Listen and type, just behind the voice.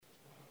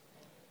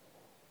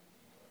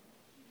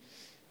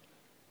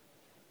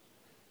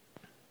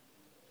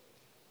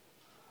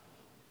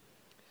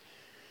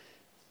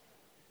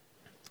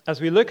As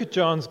we look at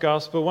John's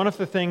Gospel, one of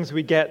the things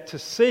we get to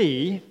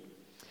see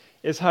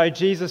is how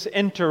Jesus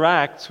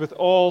interacts with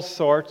all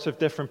sorts of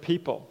different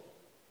people.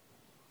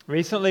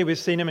 Recently, we've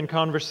seen him in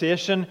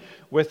conversation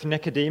with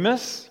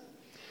Nicodemus,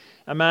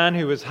 a man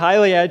who was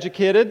highly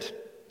educated,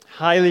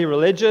 highly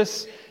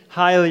religious,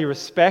 highly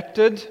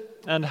respected,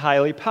 and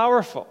highly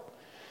powerful.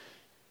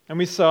 And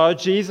we saw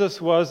Jesus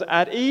was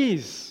at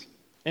ease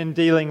in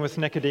dealing with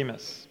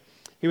Nicodemus.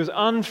 He was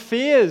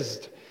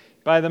unfazed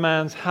by the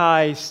man's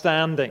high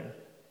standing.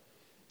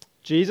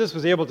 Jesus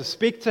was able to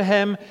speak to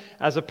him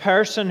as a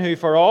person who,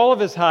 for all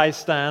of his high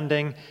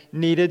standing,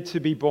 needed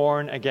to be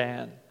born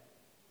again.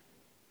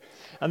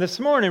 And this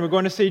morning, we're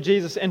going to see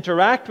Jesus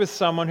interact with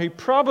someone who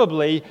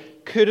probably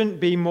couldn't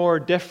be more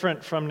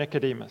different from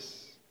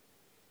Nicodemus.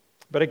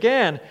 But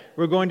again,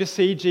 we're going to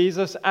see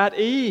Jesus at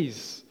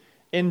ease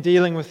in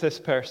dealing with this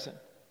person.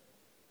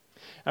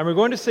 And we're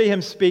going to see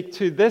him speak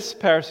to this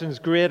person's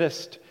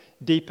greatest,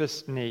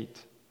 deepest need.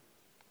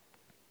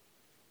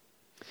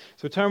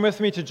 So turn with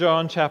me to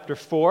John chapter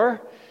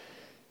 4.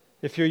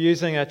 If you're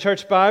using a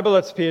church Bible,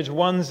 it's page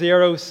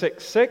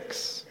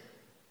 1066.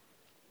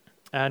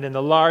 And in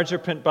the larger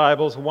print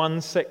Bibles,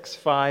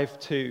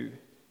 1652.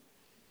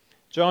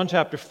 John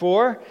chapter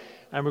 4,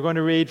 and we're going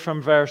to read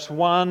from verse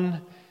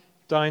 1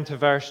 down to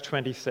verse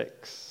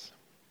 26.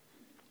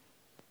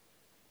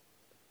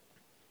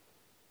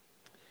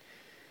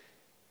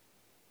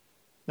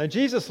 Now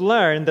Jesus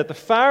learned that the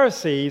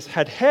Pharisees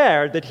had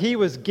heard that he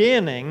was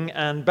gaining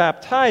and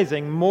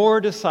baptizing more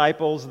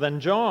disciples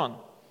than John.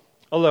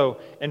 Although,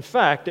 in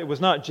fact, it was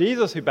not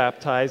Jesus who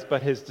baptized,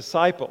 but his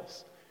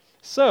disciples.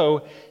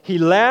 So he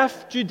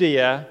left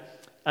Judea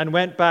and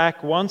went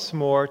back once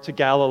more to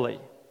Galilee.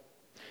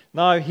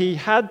 Now he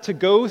had to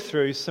go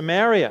through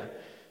Samaria.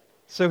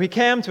 So he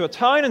came to a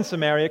town in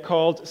Samaria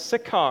called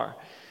Sychar,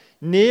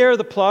 near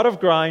the plot of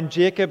ground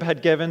Jacob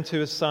had given to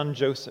his son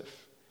Joseph.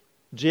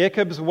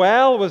 Jacob's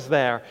well was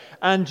there,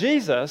 and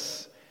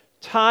Jesus,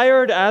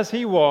 tired as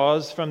he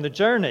was from the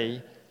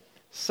journey,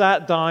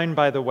 sat down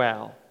by the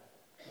well.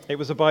 It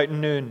was about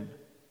noon.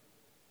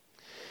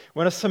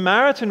 When a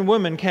Samaritan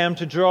woman came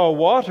to draw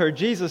water,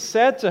 Jesus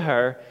said to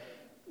her,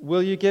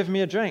 "Will you give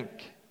me a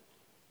drink?"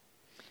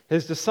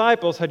 His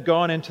disciples had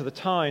gone into the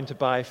town to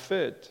buy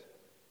food.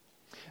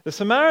 The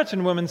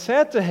Samaritan woman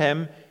said to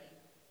him,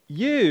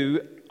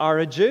 "You are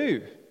a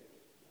Jew,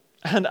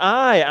 and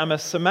I am a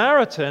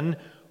Samaritan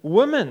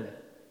woman.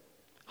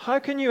 How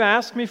can you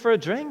ask me for a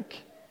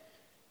drink?"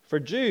 For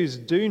Jews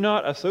do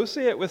not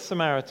associate with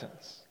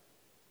Samaritans.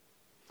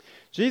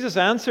 Jesus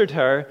answered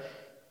her,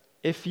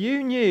 "If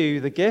you knew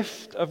the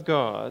gift of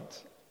God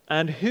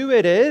and who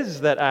it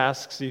is that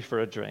asks you for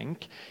a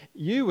drink,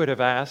 you would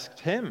have asked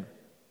him,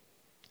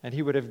 and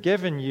he would have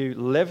given you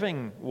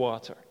living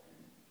water."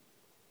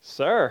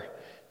 "Sir,"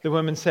 the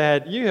woman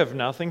said, "you have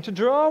nothing to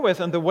draw with,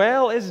 and the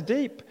well is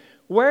deep.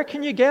 Where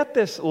can you get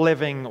this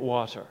living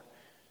water?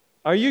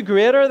 Are you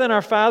greater than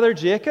our father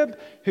Jacob,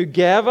 who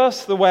gave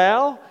us the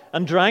well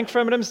and drank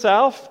from it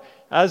himself,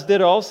 as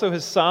did also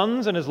his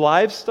sons and his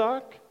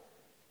livestock?"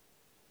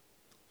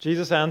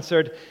 Jesus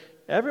answered,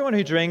 "Everyone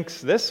who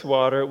drinks this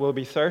water will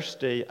be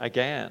thirsty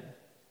again.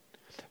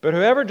 But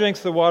whoever drinks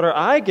the water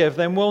I give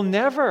them will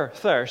never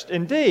thirst.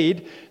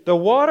 Indeed, the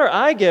water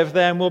I give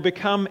them will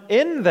become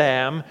in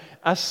them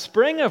a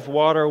spring of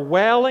water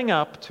welling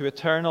up to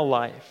eternal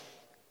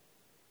life."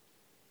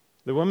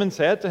 The woman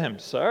said to him,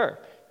 "Sir,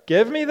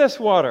 give me this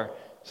water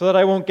so that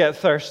I won't get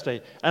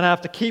thirsty and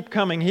have to keep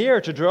coming here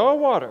to draw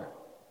water."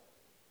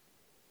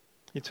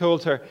 He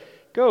told her,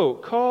 "Go,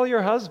 call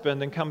your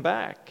husband and come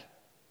back."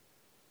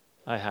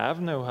 "I have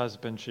no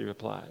husband," she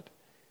replied.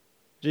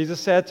 Jesus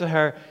said to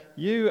her,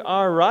 "You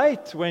are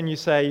right when you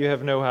say you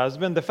have no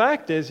husband. The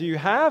fact is, you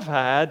have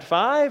had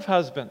 5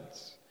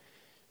 husbands,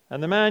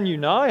 and the man you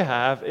now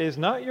have is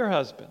not your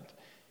husband.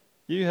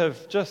 What you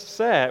have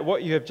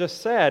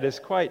just said is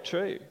quite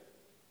true."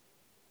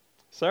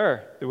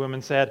 "Sir," the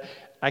woman said,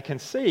 "I can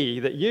see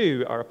that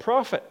you are a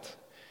prophet.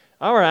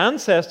 Our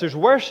ancestors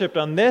worshipped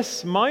on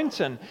this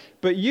mountain,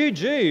 but you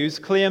Jews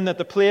claim that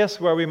the place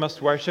where we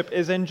must worship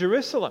is in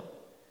Jerusalem."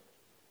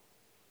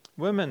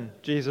 "Woman,"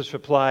 Jesus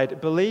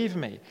replied, "believe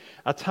me,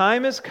 a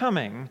time is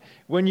coming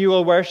when you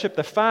will worship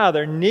the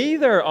Father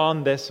neither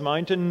on this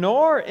mountain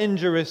nor in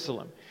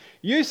Jerusalem.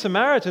 You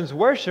Samaritans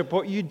worship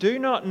what you do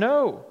not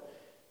know.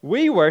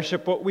 We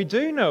worship what we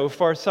do know,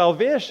 for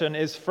salvation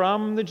is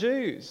from the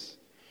Jews.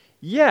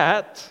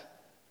 Yet,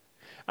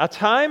 a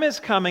time is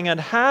coming and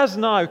has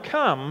now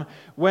come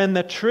when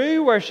the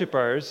true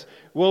worshippers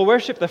will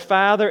worship the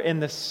Father in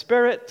the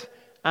Spirit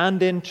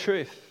and in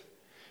truth.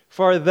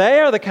 For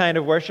they are the kind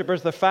of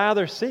worshippers the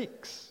Father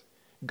seeks.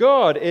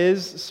 God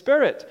is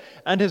Spirit,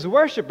 and his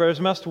worshippers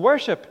must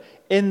worship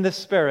in the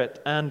Spirit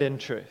and in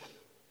truth."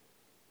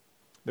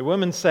 The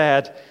woman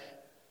said,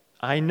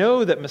 "I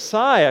know that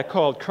Messiah,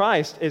 called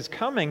Christ, is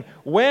coming.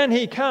 When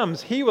he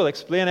comes, he will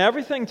explain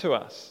everything to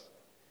us."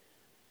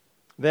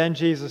 Then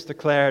Jesus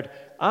declared,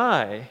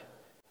 "I,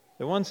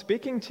 the one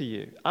speaking to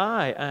you,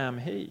 I am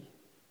he."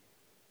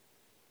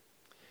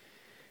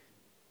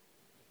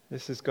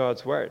 This is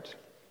God's word.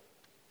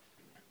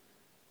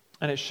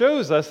 And it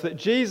shows us that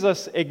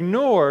Jesus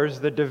ignores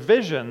the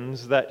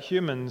divisions that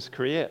humans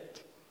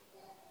create.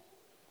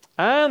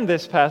 And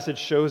this passage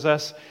shows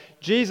us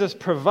Jesus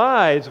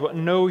provides what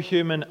no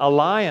human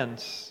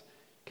alliance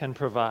can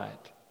provide.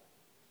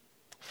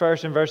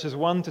 First, in verses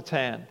 1 to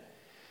 10,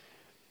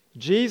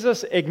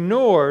 Jesus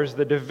ignores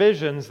the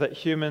divisions that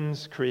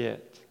humans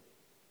create.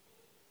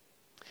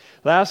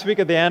 Last week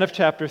at the end of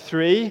chapter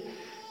 3,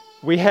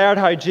 we heard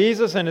how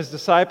Jesus and his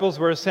disciples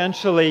were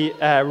essentially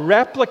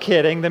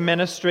replicating the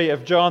ministry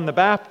of John the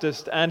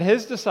Baptist and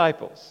his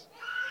disciples.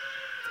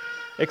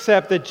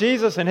 Except that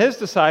Jesus and his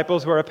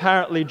disciples were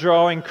apparently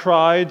drawing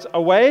crowds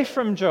away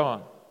from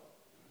John.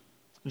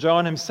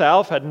 John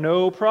himself had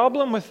no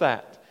problem with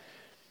that.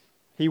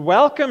 He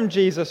welcomed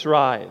Jesus'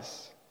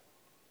 rise.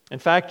 In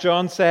fact,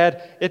 John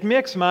said, "It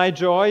makes my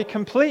joy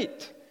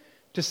complete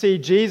to see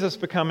Jesus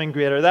becoming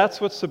greater." That's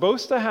what's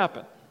supposed to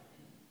happen.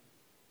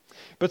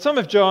 But some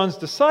of John's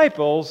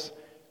disciples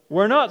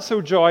were not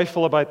so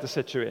joyful about the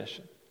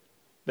situation.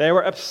 They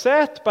were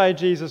upset by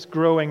Jesus'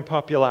 growing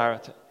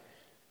popularity.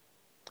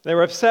 They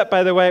were upset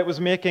by the way it was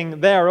making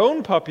their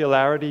own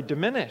popularity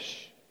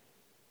diminish.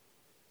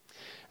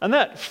 And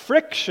that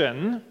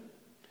friction,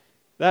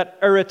 that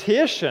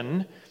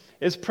irritation,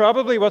 is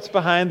probably what's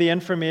behind the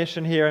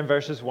information here in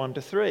verses 1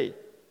 to 3.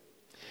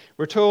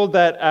 We're told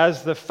that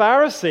as the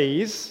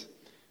Pharisees,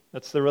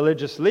 that's the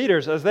religious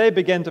leaders, as they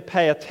begin to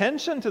pay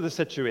attention to the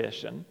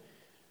situation,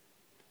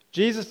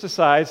 Jesus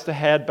decides to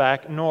head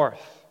back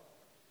north,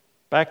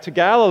 back to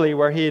Galilee,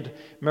 where he'd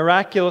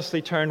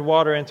miraculously turned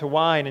water into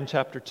wine in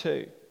chapter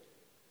 2.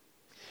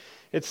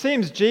 It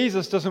seems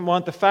Jesus doesn't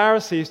want the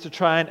Pharisees to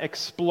try and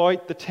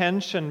exploit the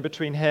tension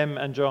between him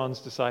and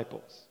John's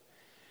disciples.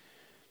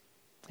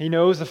 He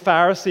knows the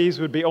Pharisees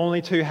would be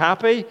only too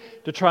happy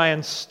to try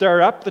and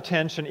stir up the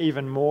tension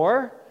even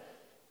more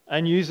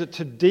and use it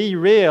to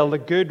derail the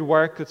good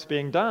work that's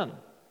being done.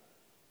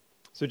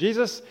 So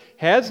Jesus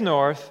heads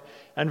north,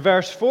 and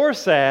verse 4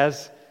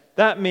 says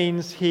that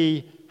means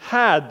he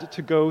had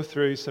to go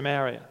through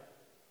Samaria.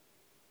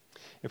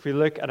 If we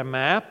look at a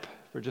map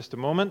for just a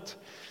moment,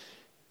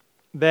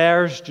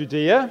 there's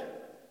Judea.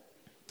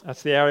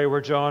 That's the area where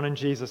John and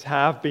Jesus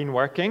have been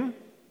working.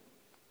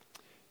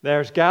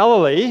 There's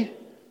Galilee,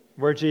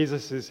 where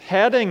Jesus is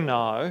heading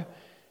now.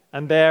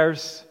 And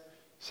there's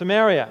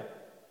Samaria,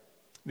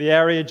 the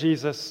area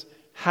Jesus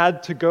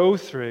had to go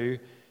through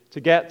to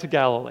get to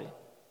Galilee.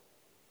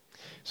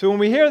 So when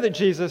we hear that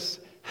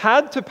Jesus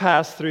had to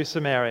pass through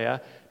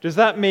Samaria, does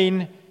that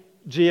mean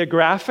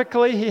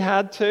geographically he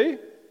had to?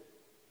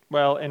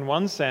 Well, in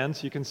one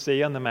sense, you can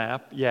see on the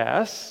map,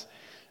 yes,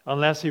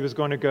 unless he was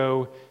going to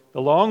go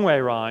the long way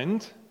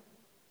round.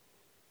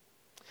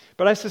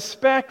 But I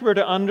suspect we're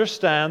to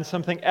understand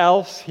something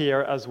else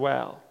here as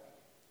well.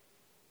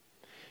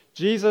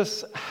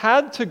 Jesus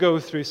had to go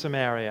through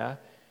Samaria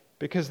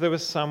because there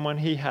was someone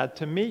he had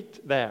to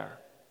meet there.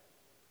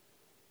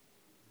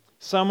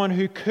 Someone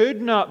who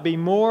could not be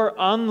more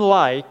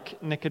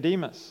unlike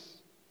Nicodemus.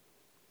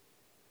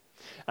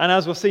 And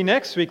as we'll see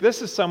next week,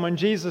 this is someone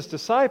Jesus'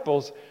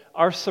 disciples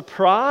are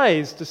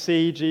surprised to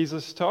see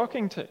Jesus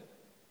talking to.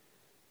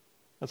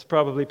 That's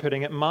probably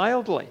putting it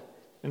mildly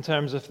in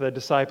terms of the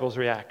disciples'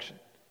 reaction.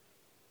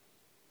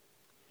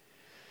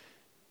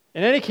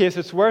 In any case,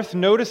 it's worth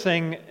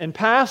noticing in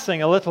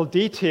passing a little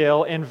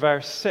detail in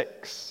verse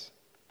 6.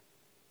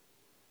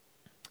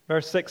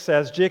 Verse 6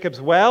 says,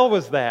 Jacob's well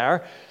was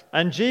there,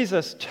 and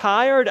Jesus,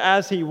 tired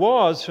as he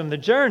was from the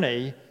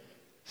journey,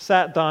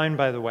 sat down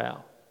by the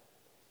well.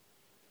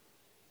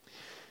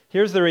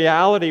 Here's the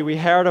reality we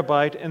heard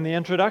about in the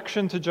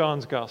introduction to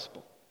John's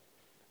Gospel.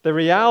 The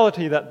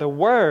reality that the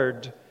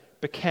Word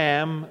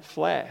became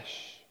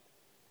flesh.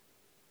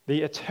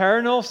 The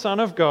eternal Son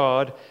of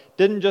God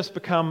didn't just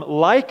become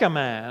like a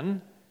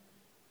man.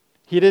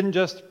 He didn't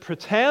just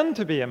pretend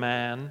to be a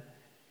man.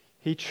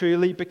 He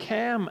truly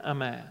became a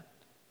man.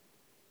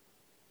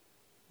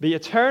 The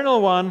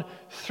Eternal One,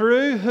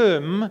 through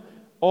whom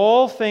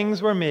all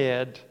things were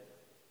made,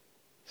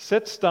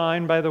 sits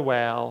down by the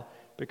well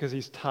because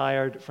he's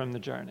tired from the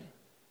journey.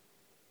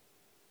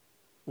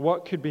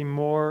 What could be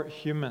more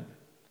human?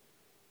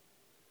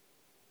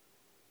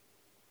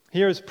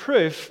 Here's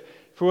proof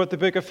for what the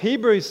book of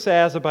Hebrews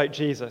says about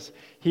Jesus.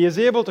 He is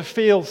able to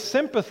feel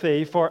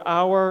sympathy for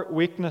our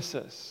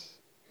weaknesses.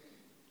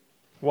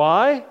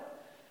 Why?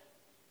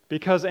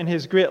 Because in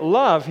his great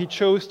love, he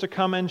chose to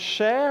come and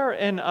share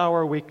in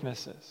our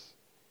weaknesses.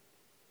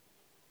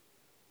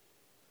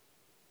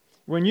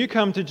 When you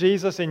come to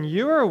Jesus in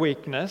your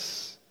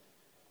weakness,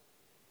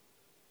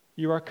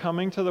 you are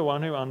coming to the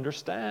one who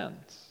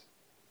understands.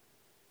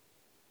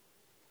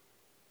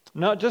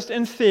 Not just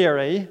in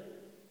theory,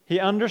 he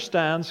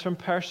understands from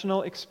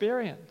personal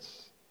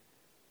experience.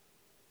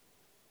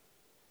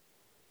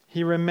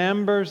 He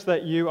remembers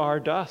that you are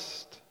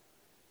dust.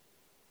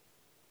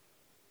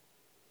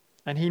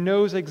 And he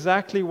knows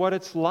exactly what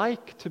it's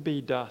like to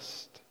be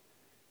dust.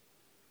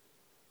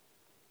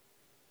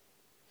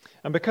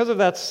 And because of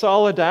that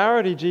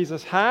solidarity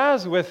Jesus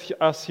has with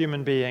us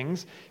human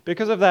beings,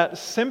 because of that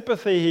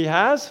sympathy he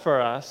has for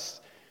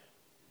us,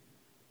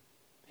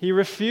 he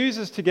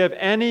refuses to give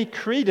any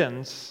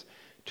credence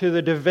to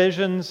the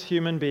divisions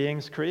human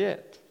beings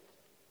create.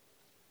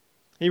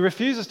 He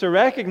refuses to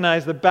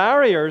recognize the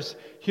barriers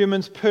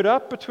humans put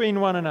up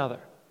between one another.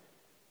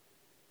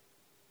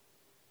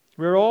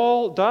 We're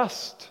all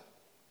dust.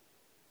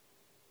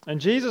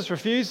 And Jesus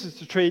refuses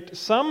to treat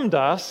some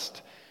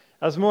dust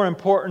as more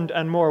important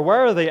and more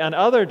worthy, and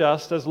other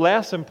dust as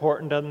less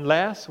important and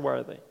less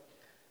worthy.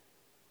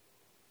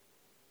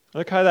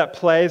 Look how that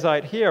plays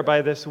out here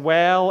by this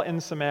well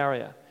in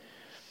Samaria.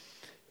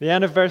 The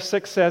end of verse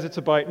 6 says it's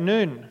about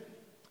noon,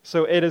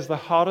 so it is the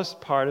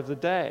hottest part of the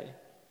day.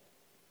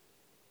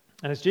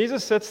 And as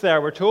Jesus sits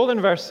there, we're told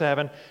in verse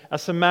 7, a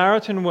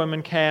Samaritan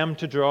woman came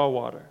to draw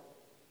water.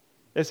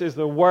 This is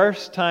the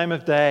worst time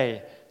of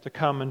day to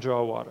come and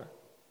draw water.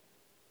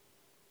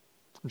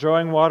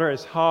 Drawing water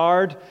is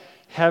hard,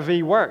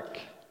 heavy work.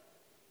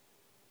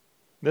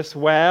 This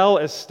well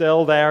is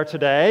still there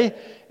today.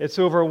 It's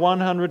over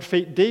 100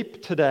 feet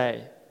deep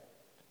today.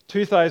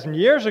 2,000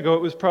 years ago,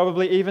 it was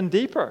probably even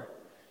deeper.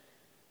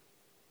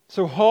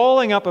 So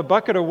hauling up a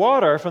bucket of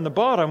water from the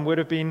bottom would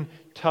have been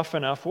tough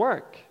enough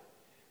work.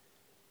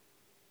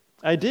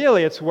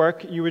 Ideally, it's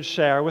work you would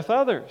share with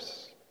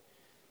others.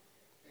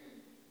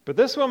 But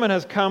this woman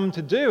has come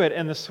to do it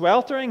in the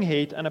sweltering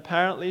heat, and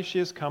apparently she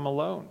has come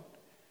alone.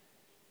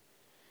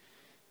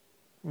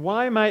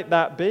 Why might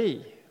that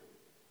be?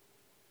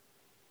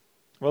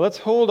 Well, let's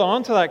hold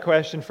on to that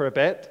question for a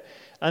bit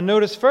and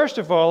notice first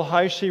of all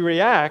how she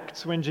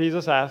reacts when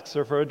Jesus asks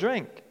her for a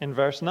drink in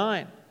verse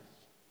 9.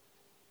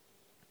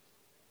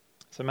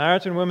 The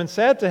Samaritan woman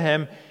said to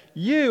him,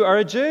 "You are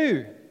a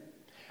Jew,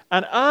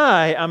 and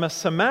I am a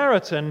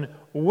Samaritan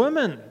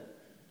woman.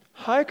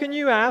 How can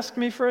you ask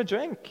me for a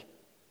drink?"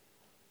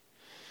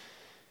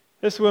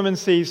 This woman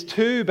sees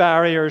two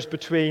barriers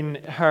between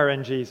her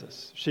and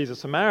Jesus. She's a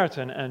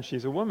Samaritan and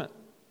she's a woman.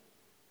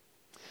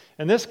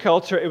 In this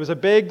culture, it was a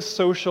big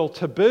social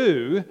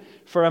taboo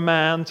for a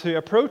man to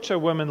approach a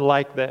woman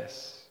like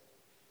this.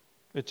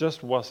 It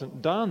just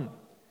wasn't done.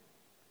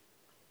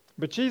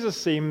 But Jesus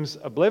seems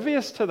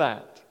oblivious to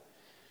that.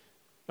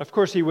 Of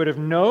course, he would have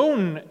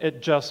known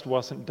it just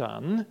wasn't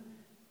done,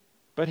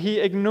 but he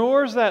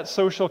ignores that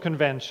social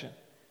convention,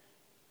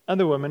 and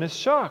the woman is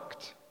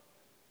shocked.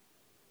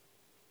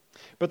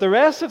 But the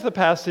rest of the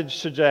passage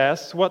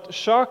suggests what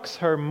shocks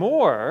her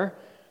more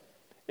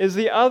is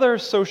the other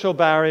social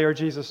barrier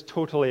Jesus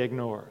totally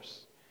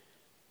ignores,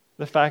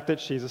 the fact that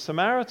she's a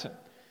Samaritan.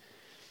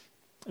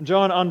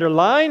 John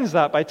underlines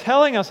that by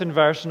telling us in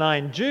verse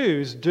 9,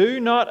 Jews do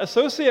not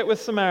associate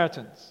with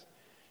Samaritans.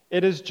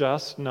 It is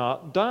just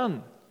not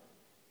done.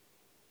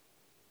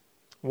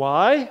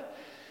 Why?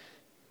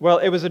 Well,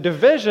 it was a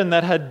division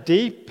that had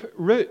deep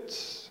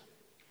roots.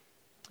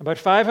 About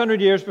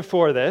 500 years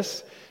before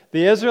this,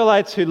 the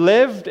Israelites who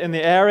lived in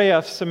the area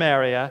of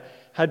Samaria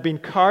had been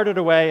carted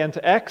away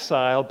into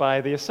exile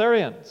by the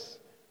Assyrians.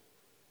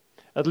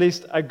 At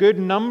least a good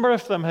number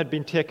of them had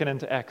been taken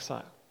into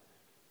exile.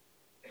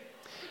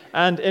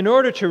 And in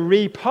order to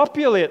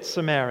repopulate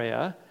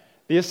Samaria,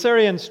 the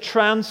Assyrians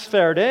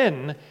transferred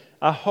in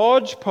a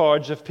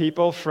hodgepodge of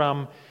people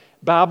from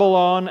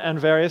Babylon and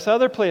various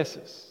other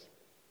places.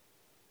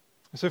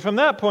 So from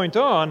that point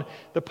on,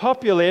 the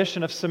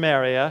population of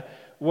Samaria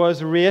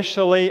was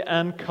racially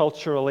and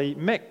culturally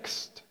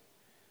mixed.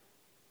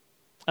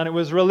 And it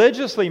was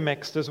religiously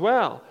mixed as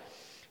well.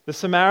 The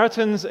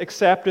Samaritans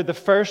accepted the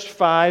first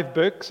 5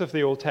 books of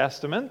the Old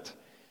Testament,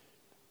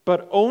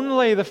 but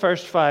only the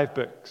first 5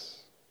 books.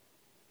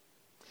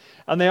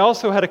 And they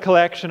also had a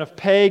collection of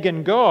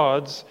pagan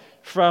gods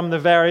from the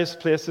various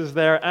places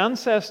their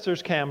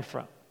ancestors came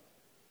from.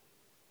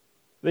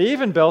 They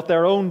even built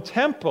their own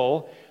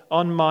temple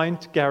on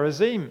Mount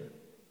Gerizim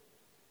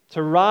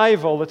to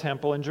rival the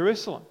temple in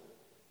Jerusalem.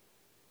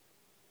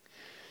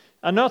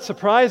 And not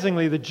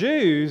surprisingly, the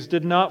Jews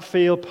did not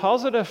feel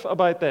positive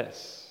about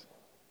this.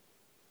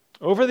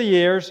 Over the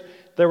years,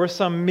 there were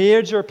some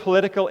major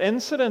political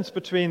incidents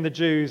between the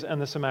Jews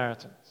and the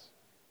Samaritans.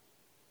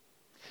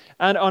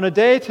 And on a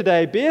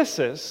day-to-day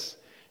basis,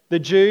 the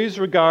Jews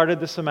regarded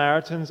the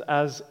Samaritans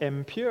as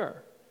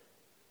impure.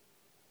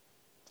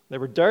 They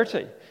were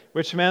dirty,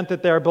 which meant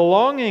that their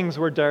belongings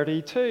were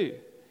dirty too.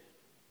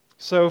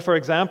 So, for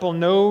example,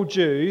 no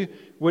Jew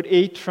would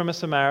eat from a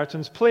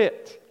Samaritan's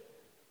plate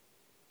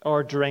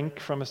or drink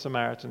from a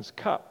Samaritan's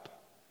cup.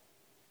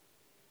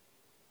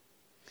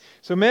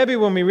 So maybe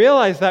when we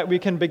realize that, we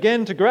can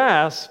begin to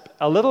grasp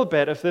a little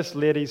bit of this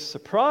lady's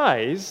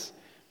surprise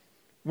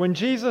when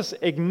Jesus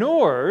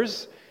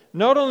ignores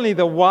not only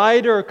the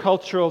wider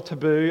cultural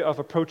taboo of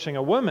approaching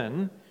a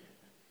woman,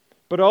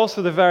 but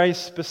also the very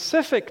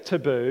specific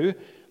taboo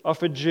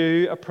of a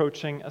Jew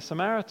approaching a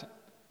Samaritan.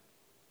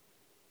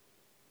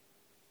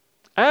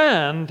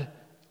 And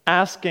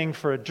asking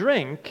for a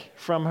drink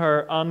from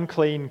her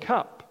unclean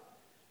cup,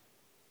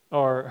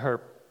 or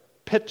her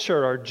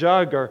pitcher or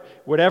jug, or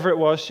whatever it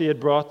was she had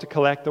brought to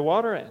collect the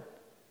water in.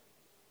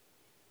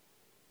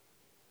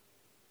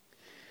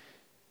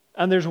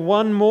 And there's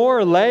one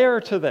more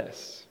layer to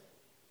this.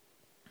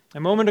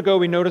 A moment ago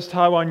we noticed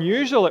how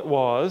unusual it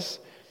was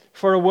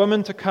for a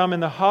woman to come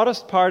in the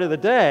hottest part of the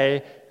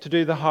day to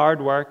do the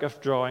hard work of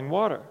drawing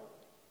water.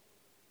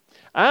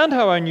 And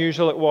how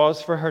unusual it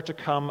was for her to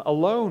come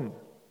alone.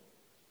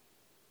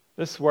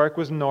 This work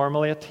was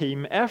normally a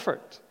team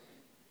effort.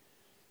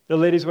 The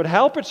ladies would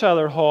help each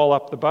other haul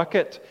up the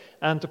bucket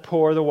and to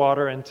pour the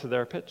water into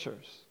their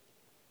pitchers.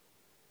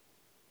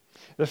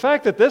 The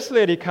fact that this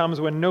lady comes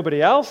when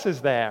nobody else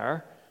is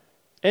there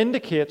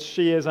indicates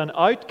she is an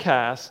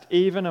outcast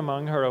even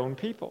among her own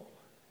people.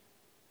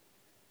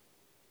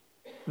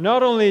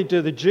 Not only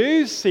do the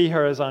Jews see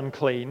her as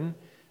unclean,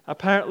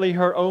 apparently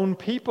her own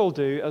people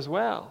do as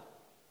well.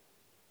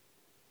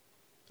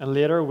 And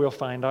later we'll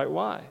find out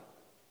why.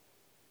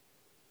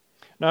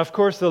 Now, of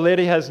course, the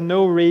lady has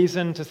no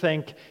reason to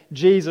think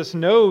Jesus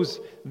knows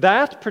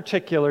that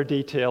particular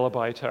detail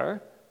about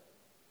her.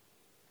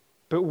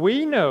 But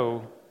we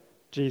know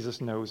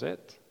Jesus knows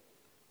it.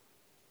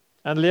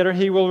 And later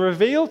he will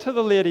reveal to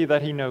the lady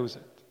that he knows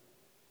it.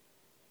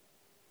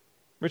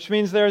 Which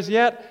means there's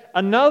yet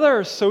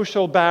another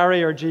social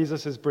barrier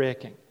Jesus is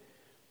breaking.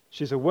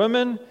 She's a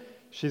woman,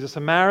 she's a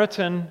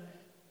Samaritan,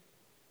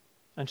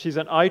 and she's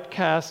an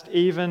outcast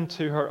even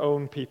to her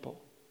own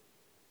people.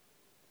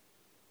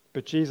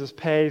 But Jesus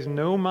pays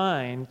no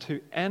mind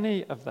to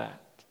any of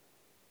that.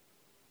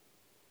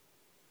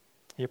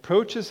 He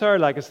approaches her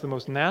like it's the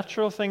most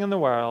natural thing in the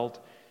world,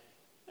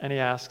 and he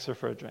asks her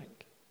for a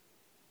drink.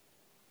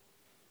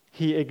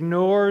 He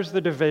ignores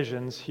the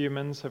divisions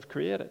humans have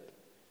created.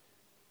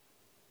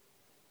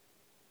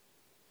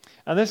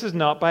 And this is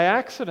not by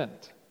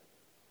accident.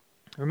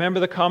 Remember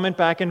the comment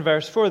back in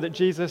verse 4 that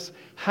Jesus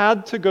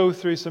had to go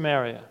through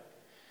Samaria.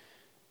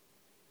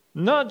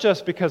 Not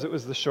just because it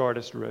was the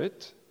shortest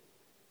route,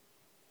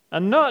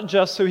 and not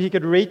just so he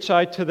could reach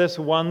out to this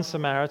one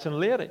Samaritan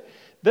lady.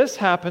 This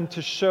happened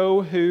to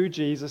show who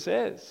Jesus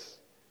is.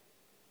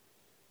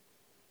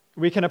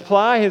 We can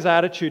apply his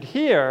attitude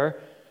here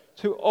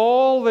to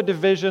all the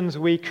divisions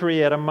we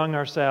create among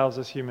ourselves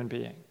as human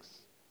beings.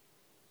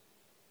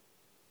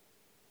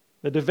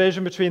 The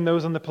division between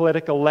those on the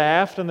political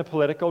left and the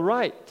political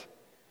right.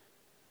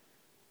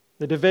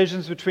 The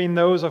divisions between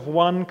those of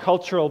one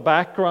cultural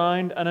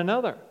background and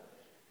another.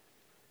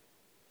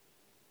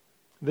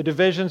 The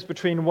divisions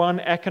between one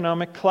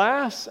economic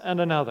class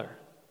and another.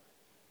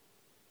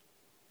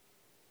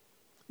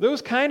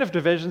 Those kind of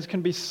divisions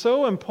can be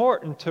so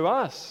important to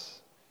us.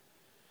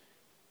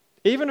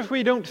 Even if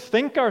we don't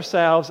think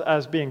ourselves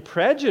as being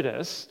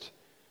prejudiced.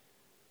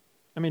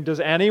 I mean, does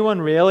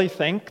anyone really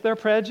think they're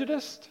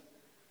prejudiced?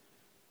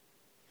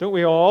 Don't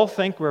we all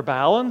think we're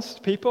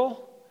balanced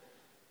people?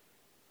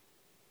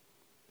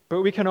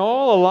 But we can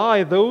all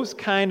allow those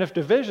kind of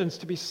divisions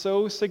to be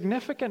so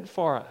significant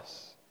for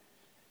us.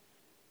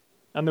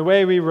 And the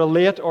way we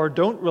relate or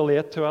don't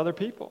relate to other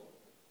people.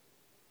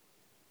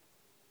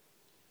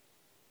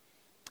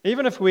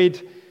 Even if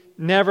we'd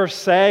never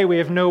say we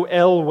have no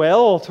ill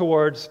will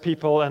towards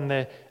people on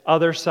the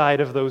other side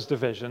of those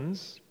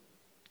divisions,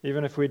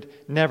 even if we'd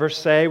never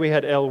say we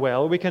had ill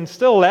will, we can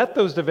still let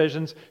those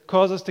divisions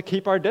cause us to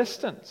keep our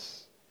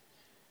distance.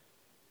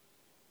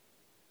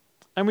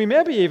 And we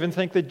maybe even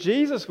think that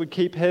Jesus would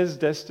keep his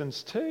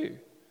distance too.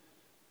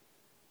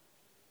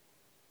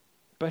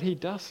 But he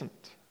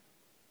doesn't.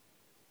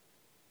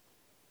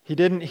 He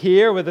didn't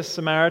hear with the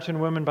Samaritan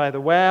woman by the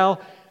well,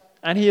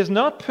 and he is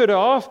not put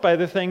off by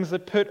the things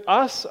that put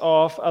us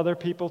off other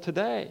people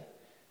today.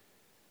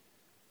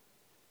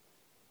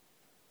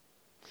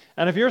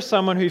 And if you're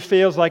someone who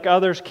feels like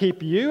others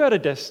keep you at a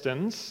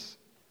distance,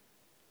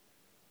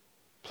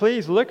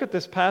 please look at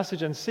this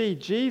passage and see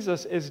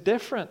Jesus is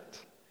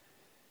different.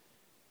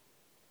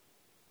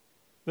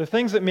 The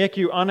things that make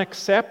you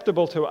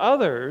unacceptable to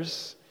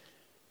others,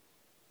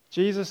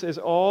 Jesus is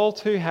all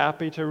too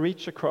happy to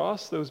reach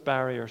across those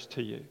barriers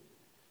to you.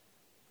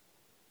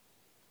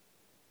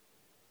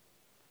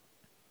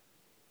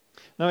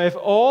 Now, if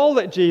all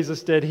that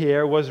Jesus did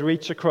here was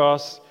reach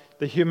across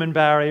the human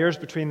barriers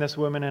between this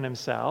woman and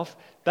himself,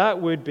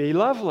 that would be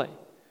lovely.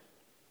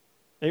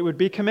 It would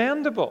be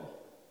commendable.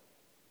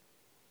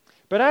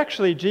 But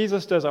actually,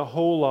 Jesus does a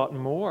whole lot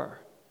more.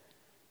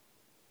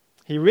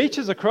 He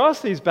reaches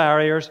across these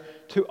barriers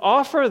to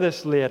offer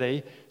this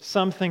lady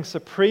something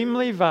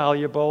supremely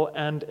valuable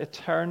and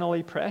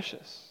eternally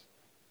precious.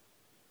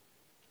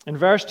 In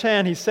verse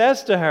 10, he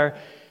says to her,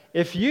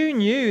 "If you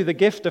knew the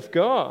gift of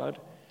God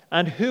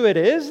and who it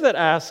is that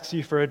asks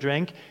you for a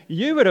drink,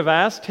 you would have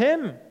asked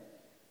him,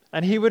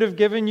 and he would have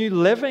given you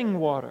living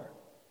water."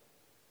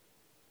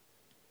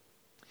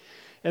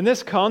 In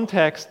this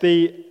context,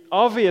 the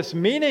obvious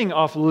meaning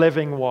of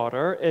living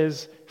water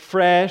is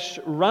fresh,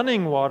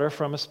 running water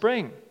from a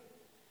spring.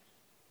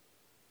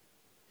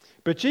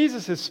 But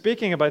Jesus is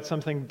speaking about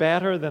something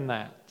better than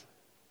that.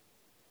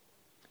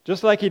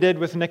 Just like he did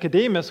with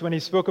Nicodemus when he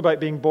spoke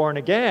about being born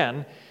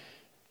again,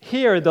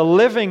 here the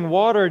living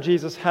water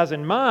Jesus has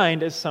in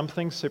mind is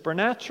something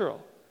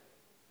supernatural.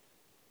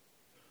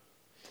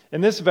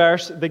 In this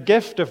verse, the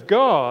gift of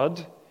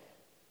God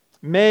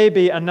may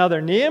be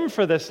another name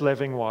for this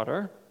living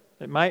water.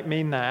 It might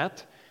mean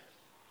that.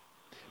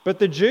 But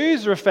the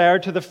Jews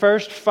referred to the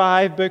first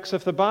 5 books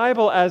of the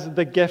Bible as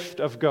the gift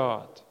of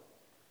God.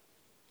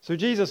 So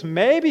Jesus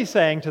may be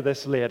saying to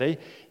this lady,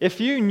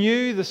 if you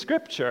knew the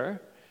Scripture,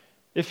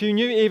 if you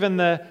knew even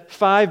the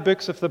 5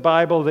 books of the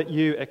Bible that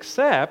you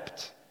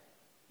accept,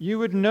 you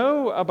would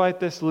know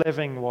about this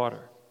living water.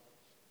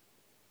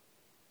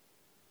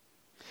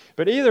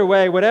 But either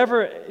way,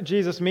 whatever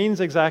Jesus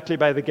means exactly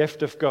by the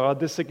gift of God,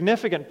 the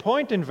significant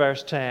point in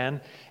verse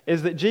 10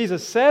 is that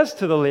Jesus says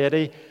to the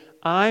lady,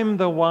 I'm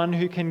the one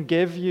who can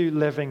give you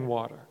living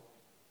water.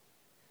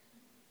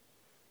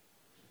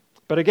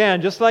 But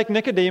again, just like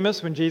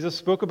Nicodemus, when Jesus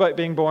spoke about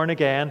being born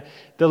again,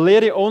 the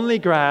lady only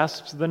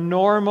grasps the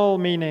normal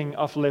meaning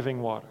of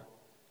living water.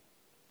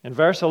 In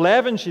verse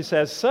 11, she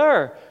says,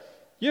 Sir,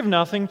 you have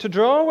nothing to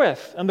draw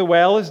with, and the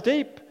well is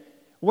deep.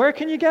 Where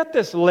can you get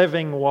this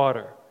living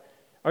water?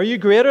 Are you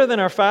greater than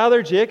our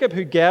father Jacob,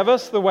 who gave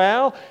us the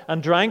well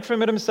and drank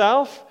from it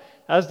himself,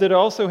 as did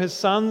also his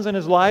sons and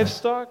his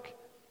livestock?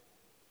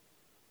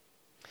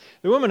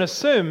 The woman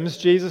assumes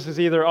Jesus is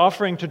either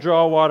offering to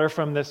draw water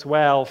from this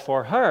well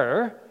for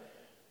her,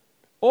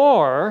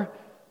 or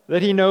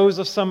that he knows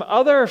of some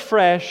other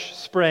fresh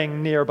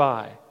spring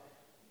nearby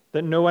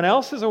that no one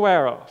else is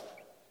aware of,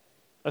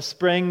 a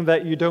spring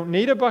that you don't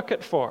need a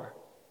bucket for.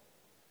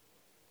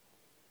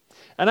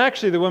 And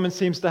actually, the woman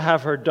seems to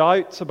have her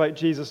doubts about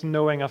Jesus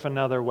knowing of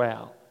another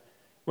well.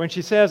 When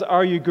she says,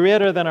 Are you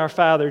greater than our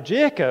father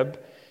Jacob?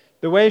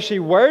 The way she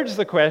words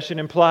the question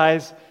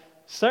implies,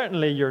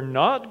 certainly you're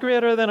not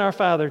greater than our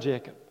father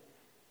Jacob.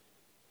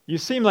 You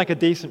seem like a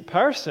decent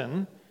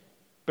person,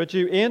 but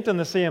you ain't in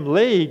the same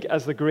league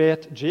as the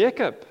great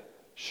Jacob,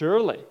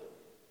 surely.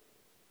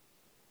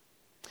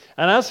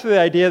 And as for the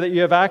idea that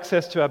you have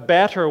access to a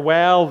better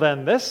well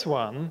than this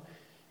one,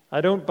 I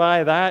don't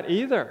buy that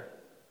either.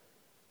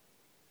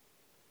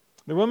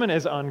 The woman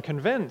is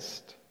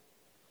unconvinced.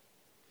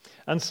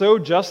 And so,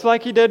 just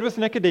like he did with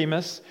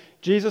Nicodemus,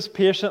 Jesus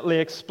patiently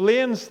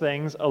explains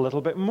things a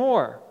little bit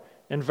more.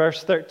 In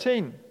verse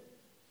 13,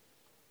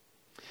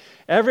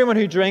 everyone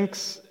who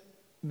drinks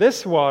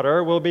this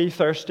water will be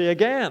thirsty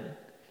again,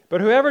 but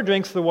whoever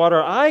drinks the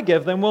water I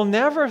give them will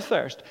never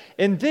thirst.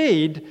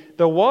 Indeed,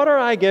 the water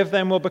I give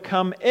them will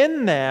become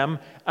in them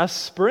a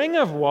spring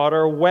of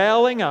water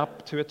welling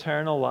up to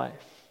eternal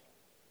life.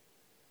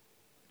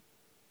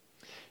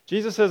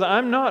 Jesus says,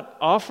 I'm not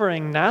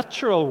offering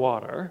natural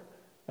water,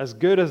 as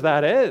good as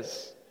that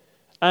is.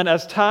 And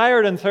as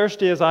tired and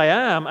thirsty as I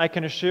am, I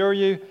can assure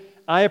you,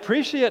 I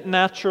appreciate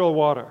natural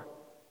water,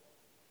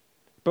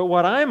 but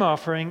what I'm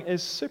offering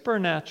is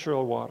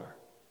supernatural water.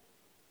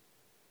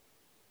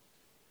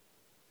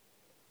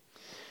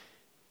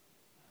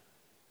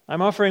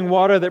 I'm offering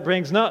water that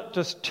brings not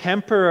just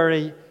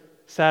temporary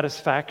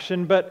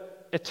satisfaction,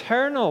 but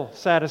eternal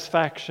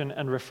satisfaction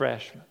and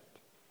refreshment.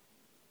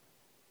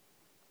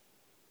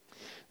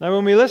 Now,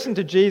 when we listened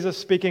to Jesus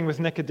speaking with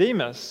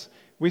Nicodemus,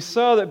 we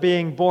saw that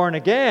being born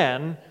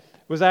again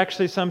was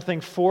actually something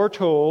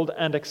foretold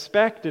and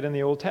expected in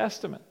the Old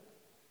Testament.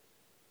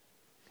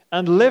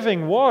 And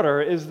living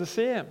water is the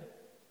same.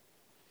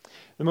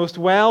 The most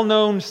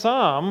well-known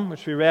psalm,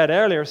 which we read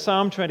earlier,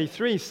 Psalm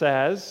 23,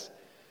 says,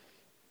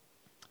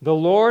 The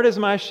Lord is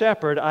my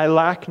shepherd, I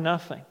lack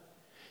nothing.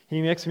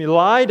 He makes me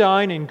lie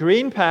down in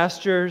green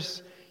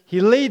pastures.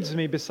 He leads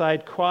me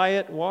beside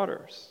quiet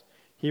waters.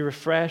 He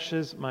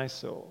refreshes my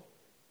soul.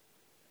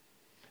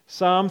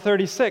 Psalm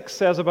 36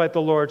 says about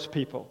the Lord's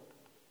people,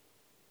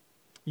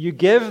 You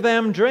give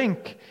them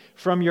drink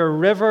from your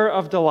river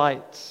of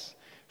delights,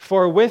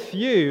 for with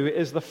you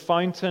is the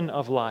fountain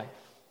of life.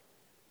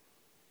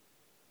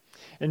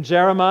 In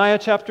Jeremiah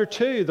chapter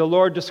 2, the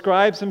Lord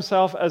describes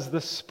himself as the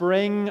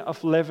spring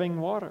of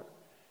living water.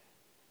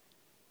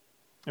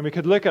 And we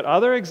could look at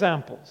other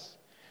examples,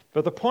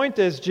 but the point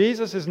is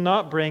Jesus is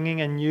not bringing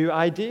a new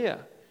idea.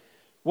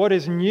 What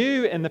is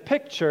new in the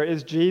picture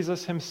is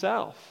Jesus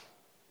himself.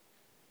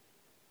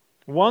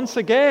 Once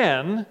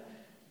again,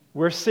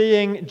 we're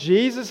seeing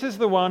Jesus is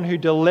the one who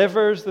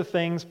delivers the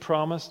things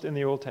promised in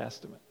the Old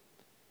Testament.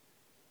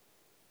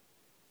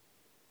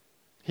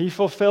 He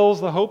fulfills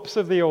the hopes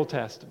of the Old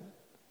Testament.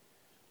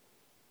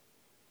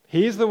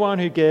 He's the one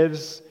who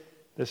gives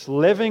this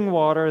living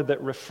water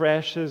that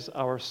refreshes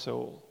our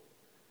soul,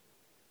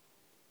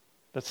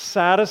 that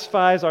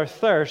satisfies our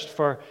thirst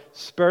for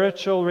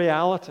spiritual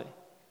reality,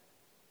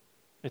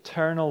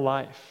 eternal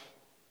life.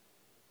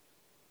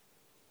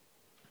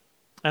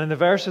 And in the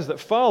verses that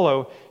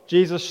follow,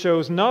 Jesus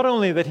shows not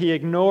only that he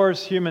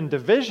ignores human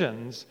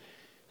divisions,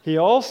 he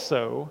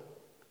also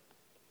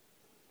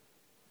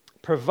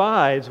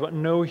provides what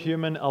no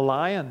human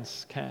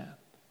alliance can.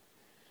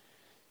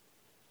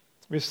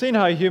 We've seen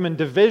how human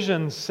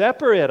divisions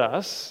separate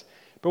us,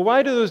 but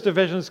why do those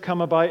divisions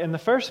come about in the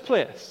first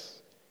place?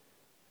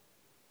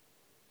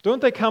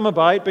 Don't they come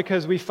about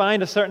because we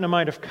find a certain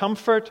amount of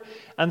comfort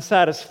and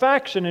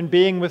satisfaction in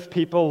being with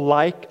people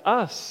like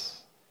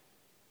us?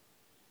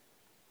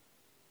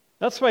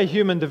 That's why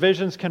human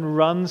divisions can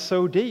run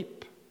so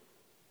deep.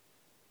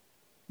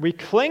 We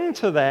cling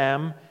to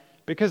them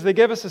because they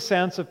give us a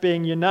sense of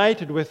being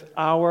united with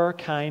our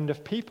kind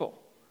of people.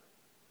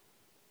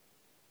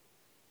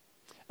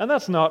 And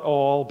that's not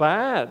all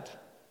bad.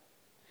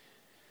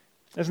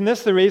 Isn't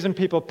this the reason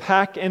people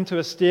pack into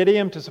a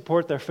stadium to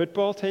support their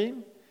football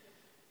team?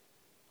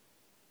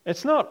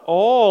 It's not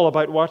all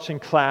about watching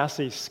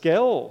classy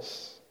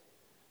skills.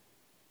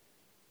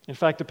 In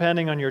fact,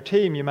 depending on your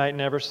team, you might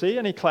never see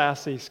any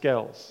classy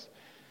skills.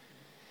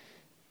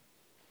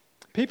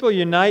 People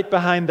unite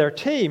behind their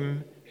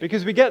team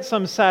because we get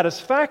some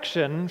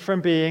satisfaction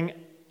from being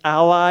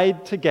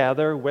allied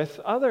together with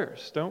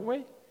others, don't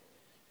we?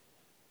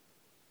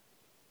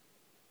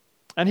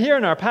 And here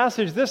in our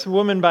passage, this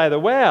woman by the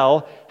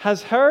well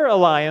has her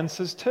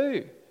alliances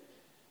too.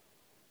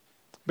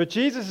 But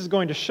Jesus is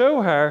going to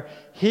show her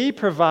he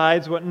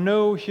provides what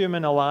no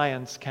human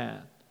alliance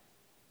can.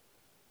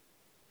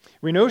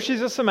 We know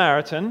she's a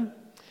Samaritan.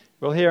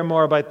 We'll hear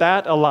more about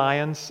that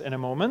alliance in a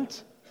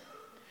moment.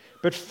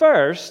 But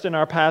first, in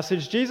our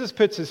passage, Jesus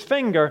puts his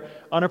finger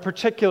on a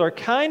particular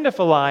kind of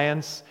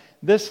alliance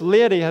this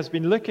lady has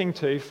been looking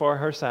to for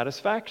her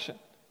satisfaction.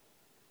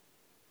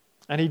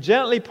 And he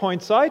gently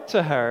points out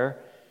to her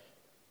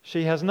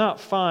she has not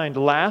found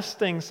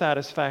lasting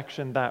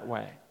satisfaction that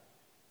way.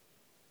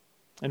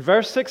 In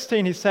verse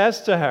 16, he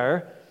says to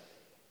her,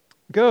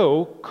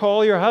 "Go,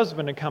 call your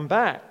husband and come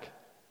back."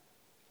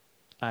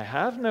 "I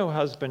have no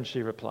husband,"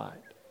 she replied.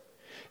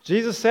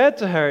 Jesus said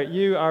to her,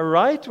 "You are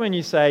right when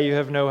you say you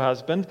have no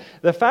husband.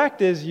 The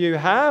fact is you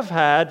have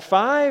had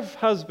 5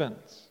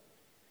 husbands.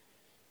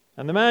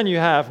 And the man you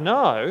have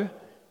now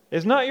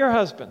is not your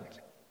husband."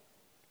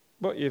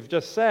 What you've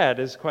just said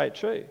is quite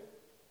true.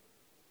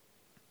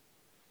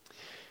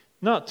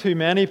 Not too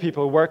many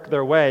people work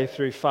their way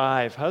through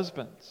 5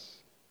 husbands.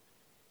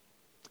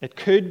 It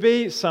could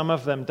be some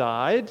of them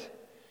died.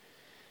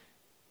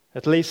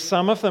 At least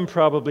some of them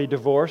probably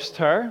divorced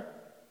her.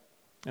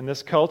 In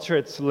this culture,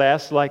 it's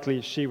less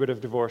likely she would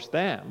have divorced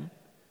them.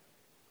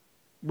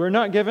 We're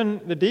not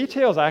given the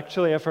details,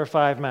 actually, of her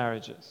 5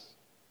 marriages.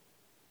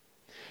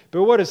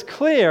 But what is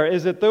clear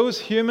is that those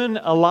human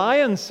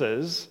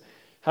alliances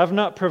have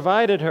not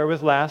provided her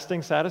with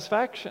lasting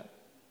satisfaction.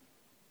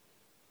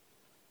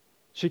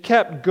 She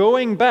kept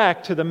going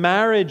back to the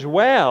marriage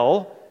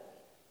well,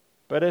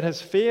 but it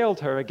has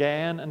failed her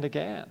again and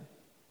again.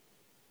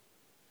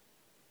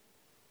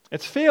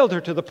 It's failed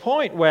her to the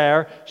point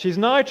where she's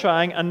now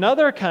trying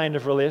another kind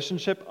of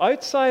relationship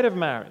outside of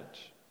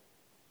marriage.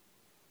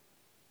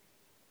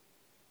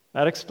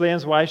 That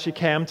explains why she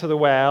came to the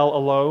well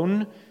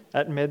alone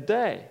at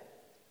midday.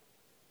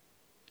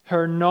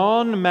 Her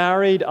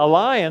non-married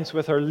alliance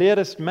with her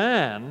latest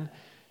man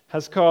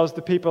has caused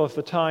the people of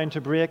the town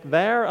to break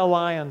their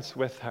alliance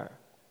with her.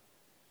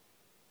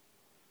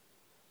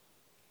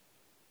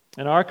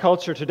 In our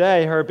culture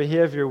today, her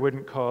behavior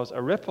wouldn't cause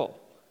a ripple.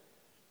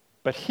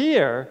 But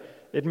here,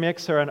 it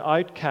makes her an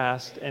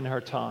outcast in her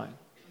town.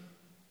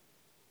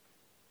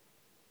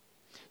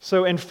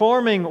 So in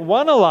forming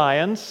one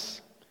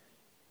alliance,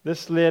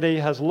 this lady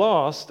has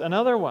lost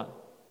another one.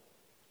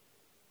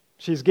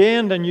 She's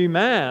gained a new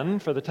man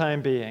for the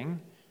time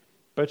being,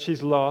 but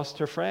she's lost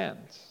her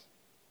friends.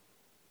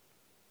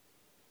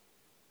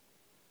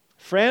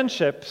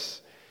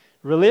 Friendships,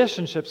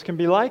 relationships can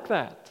be like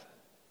that.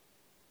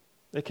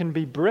 They can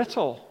be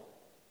brittle.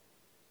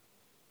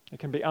 They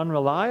can be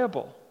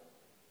unreliable.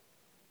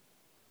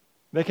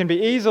 They can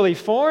be easily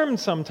formed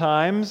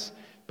sometimes,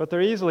 but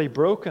they're easily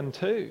broken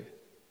too.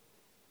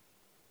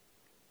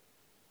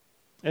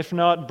 If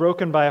not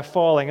broken by a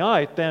falling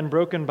out, then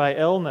broken by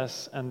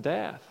illness and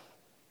death.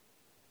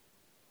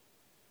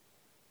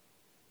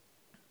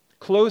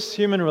 Close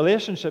human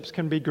relationships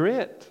can be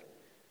great.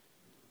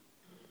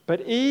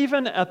 But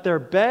even at their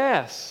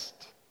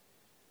best,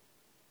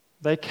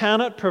 they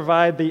cannot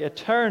provide the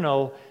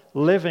eternal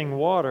living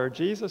water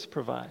Jesus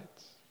provides.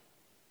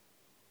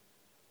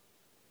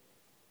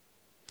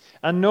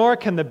 And nor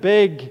can the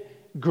big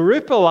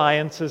group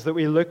alliances that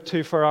we look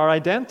to for our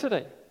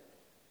identity.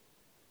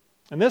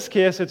 In this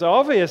case, it's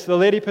obvious the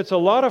lady puts a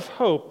lot of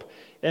hope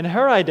in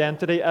her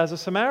identity as a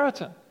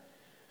Samaritan.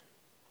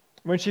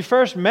 When she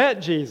first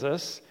met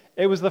Jesus,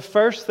 it was the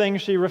first thing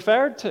she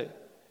referred to.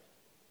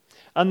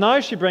 And now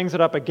she brings it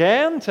up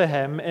again to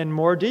him in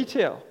more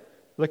detail.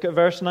 Look at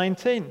verse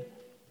 19.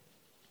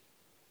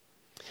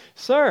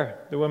 "Sir,"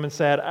 the woman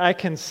said, "I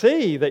can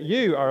see that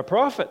you are a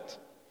prophet.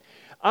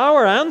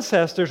 Our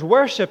ancestors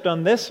worshipped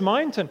on this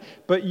mountain,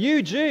 but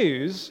you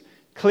Jews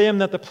claim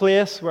that the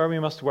place where we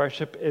must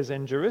worship is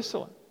in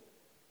Jerusalem."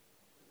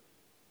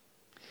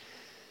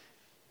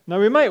 Now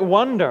we might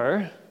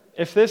wonder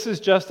if this is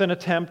just an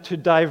attempt to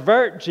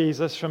divert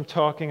Jesus from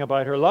talking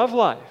about her love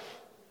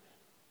life.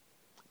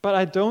 But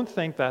I don't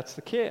think that's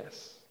the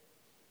case.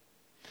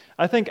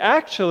 I think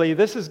actually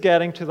this is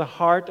getting to the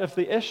heart of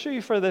the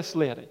issue for this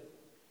lady.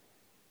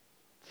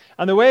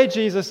 And the way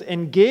Jesus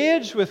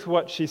engaged with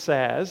what she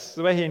says,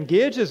 the way he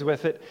engages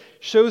with it,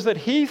 shows that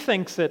he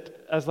thinks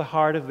it as the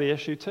heart of the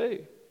issue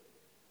too.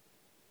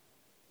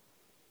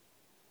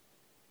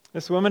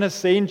 This woman has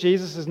seen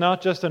Jesus is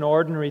not just an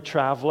ordinary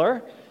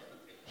traveler.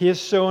 He has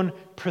shown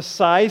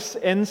precise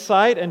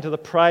insight into the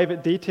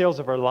private details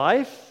of her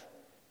life.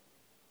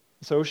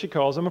 So she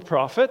calls him a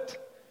prophet.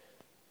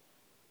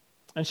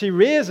 And she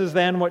raises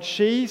then what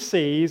she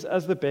sees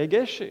as the big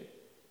issue.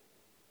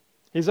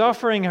 He's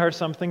offering her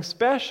something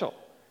special,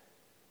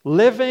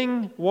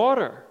 living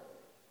water.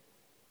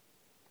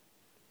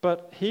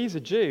 But he's a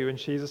Jew and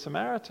she's a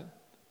Samaritan.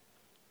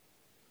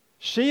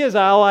 She is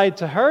allied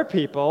to her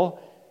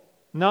people,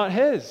 not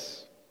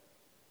his.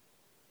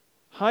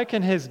 How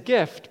can his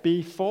gift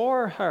be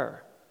for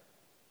her?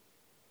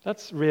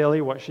 That's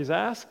really what she's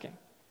asking.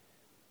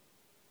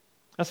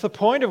 That's the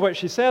point of what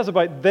she says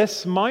about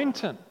this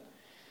mountain.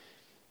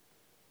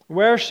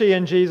 Where she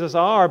and Jesus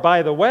are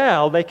by the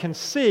well, they can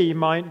see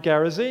Mount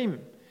Gerizim,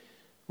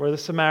 where the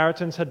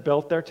Samaritans had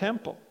built their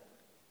temple.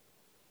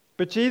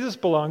 But Jesus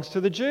belongs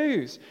to the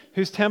Jews,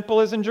 whose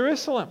temple is in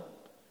Jerusalem.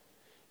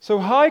 So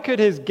how could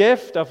his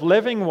gift of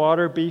living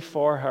water be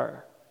for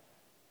her?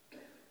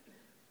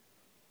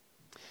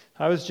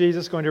 How is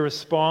Jesus going to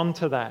respond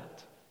to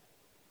that?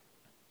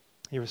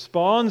 He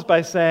responds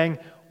by saying,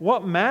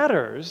 what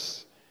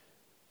matters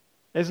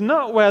is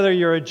not whether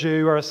you're a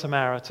Jew or a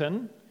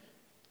Samaritan.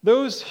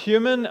 Those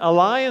human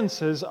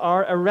alliances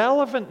are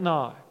irrelevant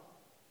now.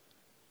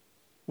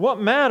 What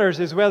matters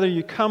is whether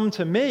you come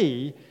to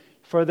me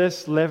for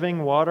this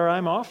living water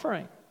I'm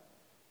offering.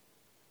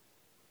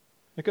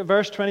 Look at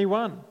verse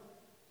 21.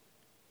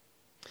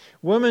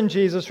 Woman,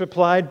 Jesus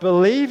replied,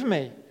 believe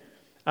me,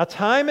 a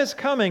time is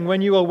coming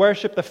when you will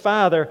worship the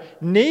Father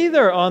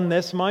neither on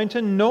this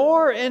mountain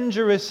nor in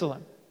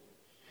Jerusalem.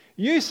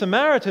 You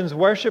Samaritans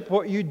worship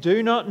what you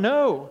do not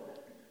know.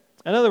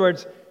 In other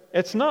words,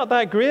 it's not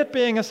that great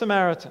being a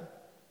Samaritan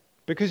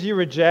because you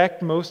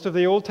reject most of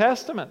the Old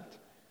Testament.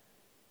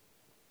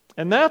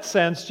 In that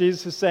sense,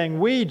 Jesus is saying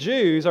we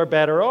Jews are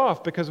better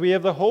off because we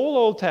have the whole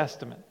Old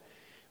Testament.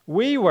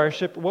 We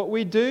worship what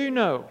we do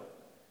know.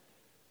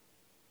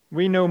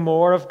 We know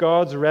more of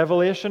God's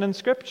revelation in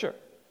Scripture.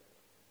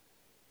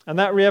 And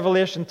that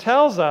revelation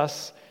tells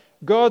us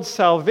God's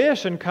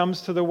salvation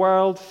comes to the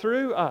world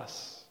through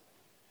us.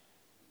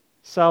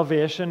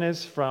 Salvation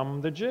is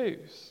from the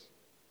Jews.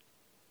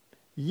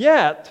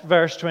 Yet,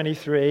 verse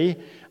 23,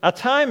 a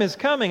time is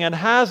coming and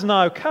has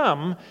now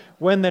come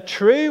when the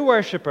true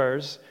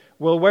worshippers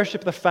will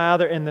worship the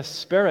Father in the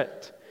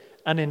Spirit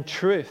and in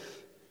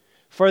truth.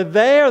 For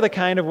they are the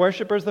kind of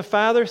worshippers the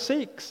Father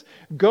seeks.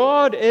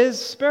 God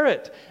is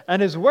Spirit,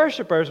 and his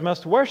worshippers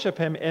must worship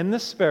him in the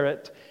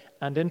Spirit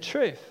and in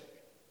truth.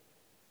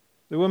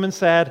 The woman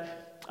said,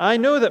 I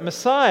know that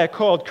Messiah,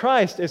 called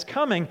Christ, is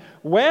coming.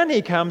 When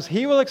he comes,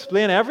 he will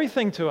explain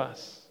everything to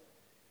us.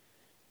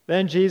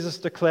 Then Jesus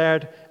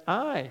declared,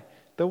 I,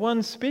 the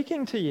one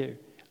speaking to you,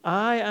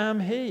 I am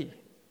he.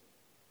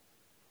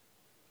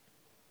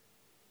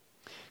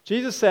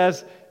 Jesus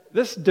says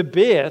this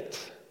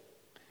debate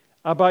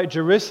about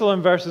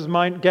Jerusalem versus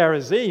Mount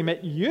Gerizim,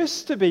 it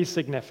used to be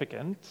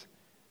significant.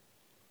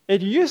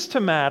 It used to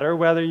matter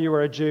whether you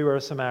were a Jew or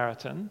a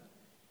Samaritan.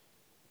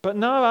 But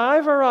now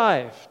I've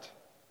arrived.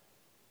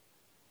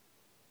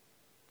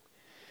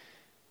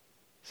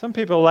 Some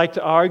people like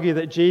to argue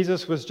that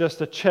Jesus was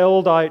just a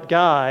chilled out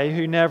guy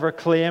who never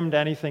claimed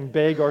anything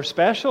big or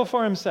special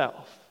for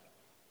himself.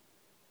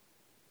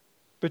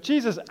 But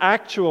Jesus'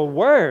 actual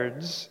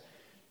words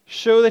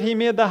show that he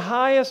made the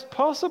highest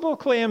possible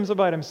claims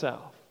about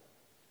himself.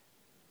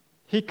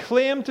 He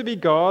claimed to be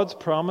God's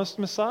promised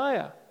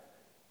Messiah.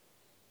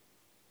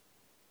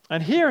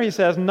 And here he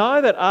says,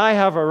 now that I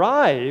have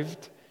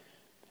arrived,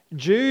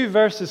 Jew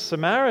versus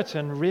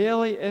Samaritan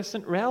really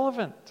isn't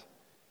relevant.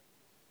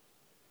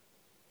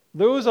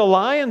 Those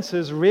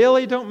alliances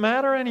really don't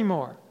matter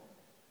anymore.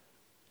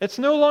 It's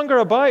no longer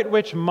about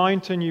which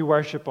mountain you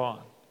worship on.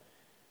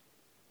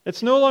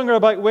 It's no longer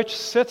about which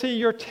city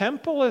your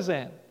temple is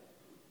in.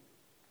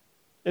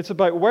 It's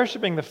about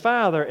worshiping the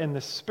Father in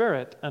the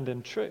Spirit and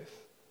in truth.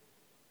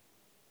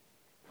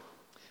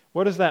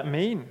 What does that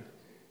mean?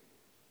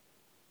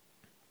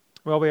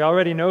 Well, we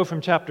already know from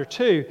chapter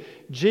 2,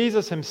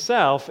 Jesus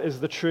himself is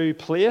the true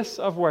place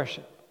of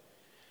worship.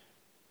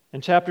 In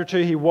chapter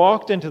 2, he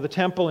walked into the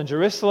temple in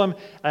Jerusalem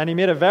and he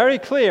made it very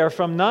clear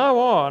from now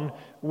on,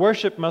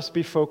 worship must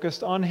be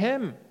focused on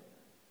him,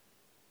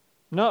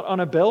 not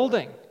on a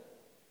building.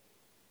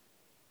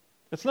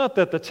 It's not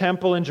that the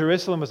temple in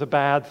Jerusalem was a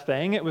bad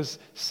thing. It was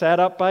set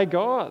up by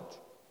God.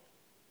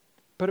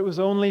 But it was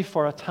only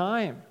for a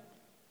time.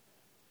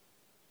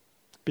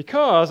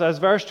 Because, as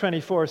verse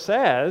 24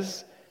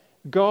 says,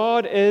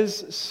 God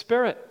is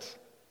Spirit.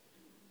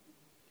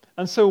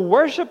 And so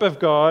worship of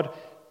God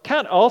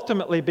can't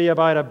ultimately be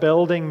about a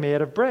building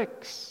made of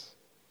bricks.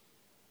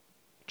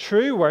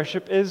 True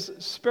worship is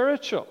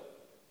spiritual.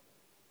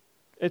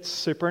 It's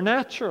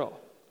supernatural.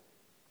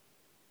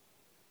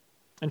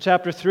 In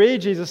chapter 3,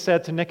 Jesus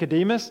said to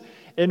Nicodemus,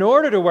 in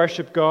order to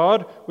worship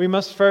God, we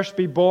must first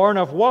be born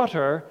of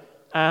water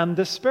and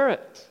the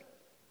Spirit.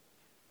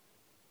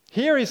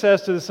 Here he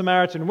says to the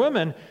Samaritan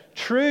woman,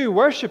 true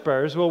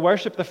worshippers will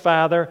worship the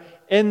Father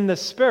in the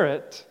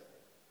Spirit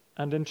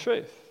and in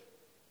truth.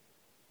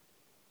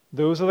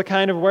 Those are the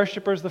kind of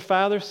worshipers the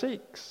Father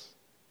seeks.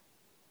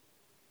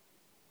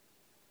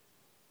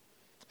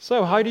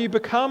 So, how do you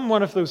become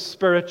one of those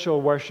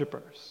spiritual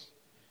worshipers?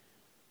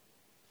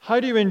 How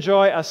do you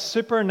enjoy a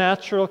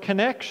supernatural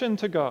connection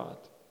to God?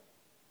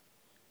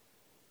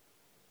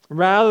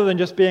 Rather than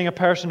just being a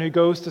person who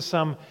goes to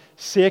some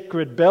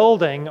sacred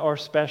building or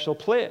special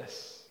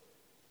place.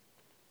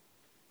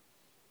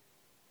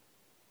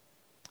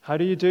 How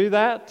do you do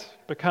that?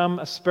 Become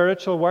a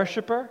spiritual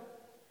worshiper?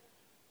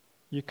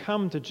 You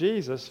come to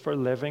Jesus for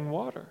living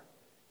water.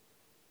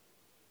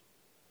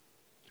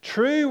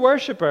 True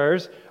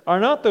worshippers are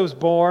not those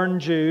born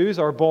Jews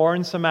or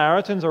born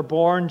Samaritans or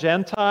born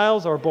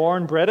Gentiles or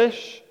born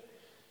British.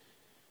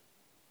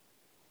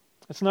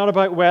 It's not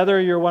about whether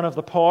you're one of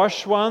the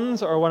posh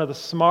ones or one of the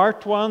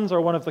smart ones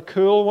or one of the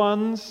cool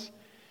ones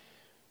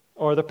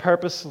or the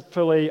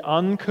purposefully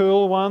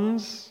uncool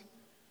ones.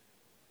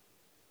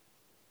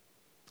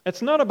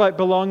 It's not about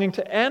belonging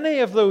to any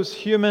of those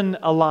human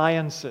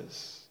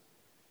alliances.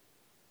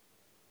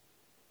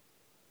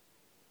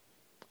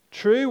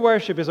 True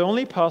worship is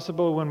only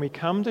possible when we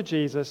come to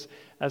Jesus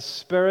as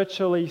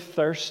spiritually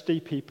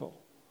thirsty people.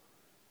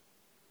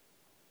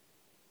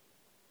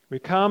 We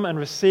come and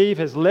receive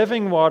His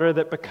living water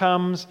that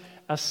becomes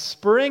a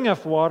spring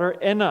of water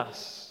in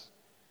us,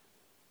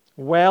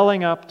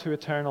 welling up to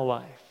eternal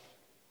life.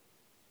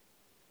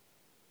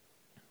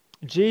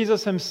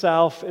 Jesus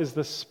Himself is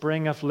the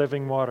spring of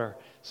living water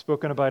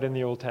spoken about in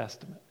the Old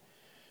Testament.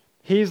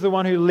 He's the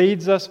one who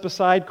leads us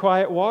beside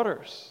quiet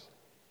waters.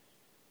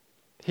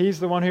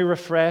 He's the one who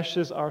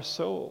refreshes our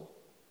soul.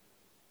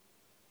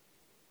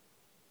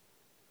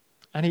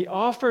 And He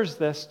offers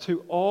this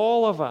to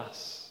all of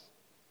us.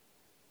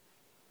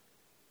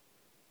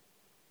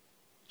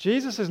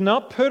 Jesus is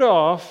not put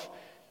off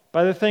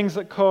by the things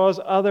that cause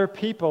other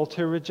people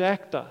to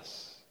reject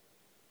us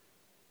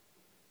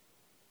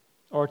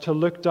or to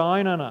look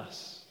down on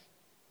us.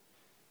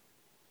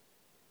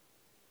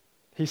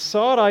 He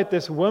sought out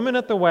this woman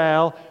at the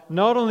well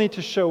not only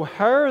to show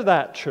her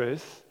that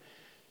truth,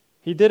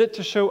 He did it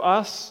to show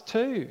us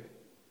too.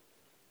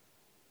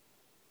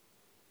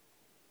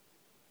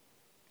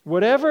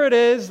 Whatever it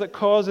is that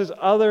causes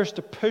others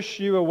to push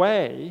you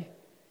away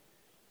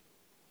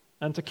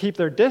and to keep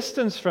their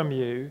distance from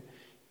you,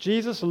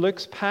 Jesus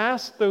looks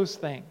past those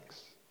things.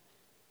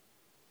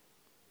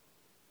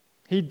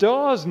 He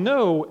does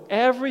know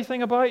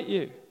everything about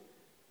you,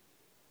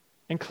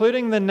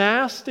 including the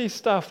nasty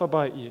stuff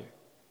about you.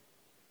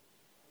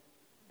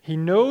 He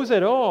knows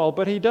it all,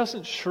 but He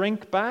doesn't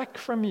shrink back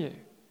from you.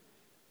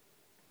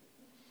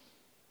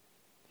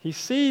 He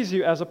sees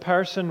you as a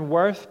person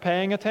worth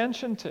paying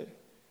attention to.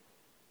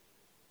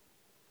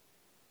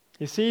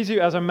 He sees you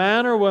as a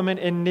man or woman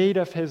in need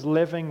of His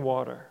living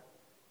water.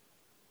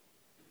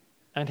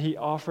 And He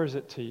offers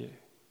it to you.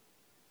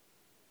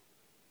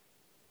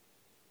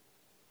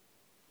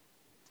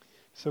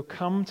 So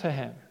come to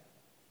Him.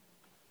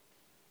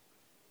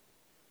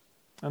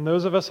 And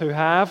those of us who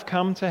have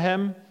come to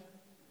Him,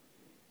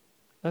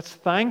 let's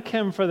thank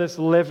Him for this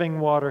living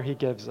water He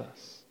gives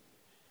us.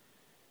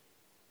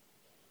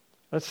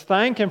 Let's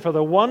thank Him for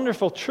the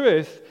wonderful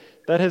truth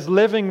that His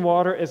living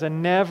water is a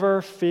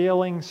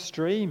never-failing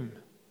stream.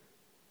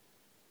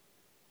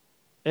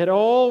 It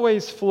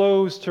always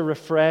flows to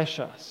refresh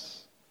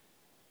us.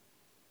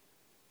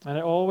 And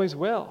it always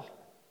will.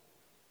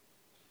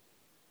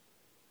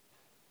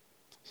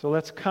 So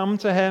let's come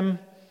to Him,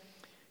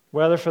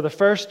 whether for the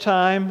first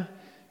time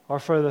or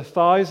for the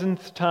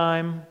 1,000th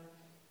time.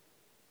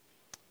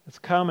 Let's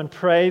come and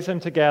praise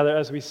Him together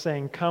as we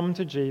sing, "Come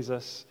to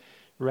Jesus,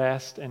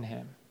 rest in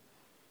Him."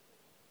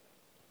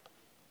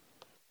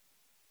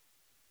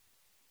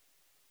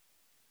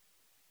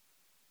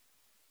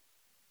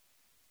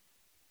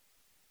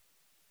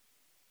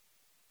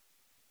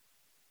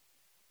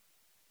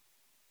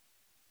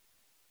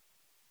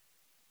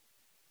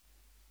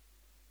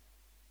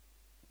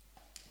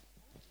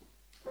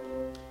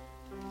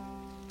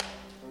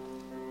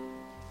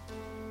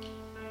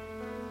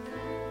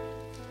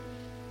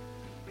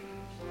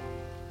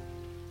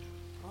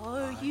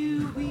 Are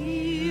you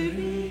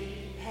weary,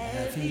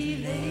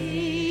 heavy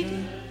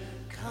laden?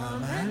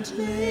 Come and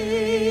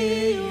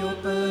lay your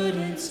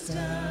burdens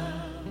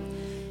down.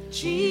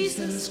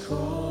 Jesus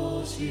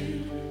calls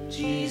you,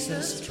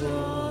 Jesus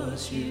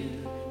draws you,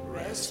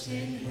 rest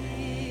in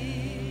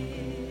Him.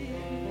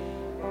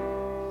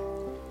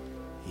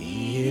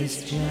 He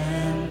is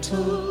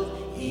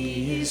gentle,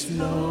 He is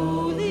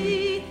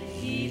lowly,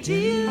 He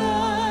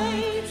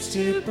delights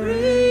to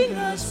bring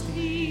us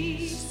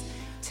peace.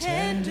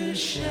 Tender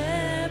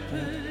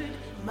Shepherd,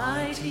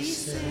 mighty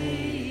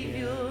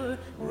Savior,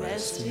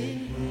 rest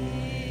in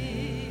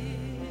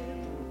Him.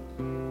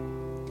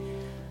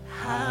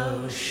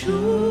 How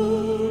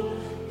sure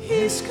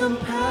His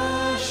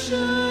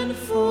compassion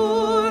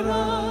for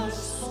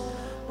us,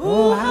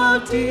 oh how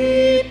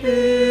deep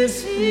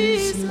is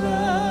His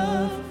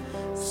love.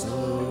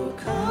 So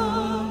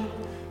come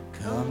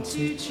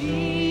to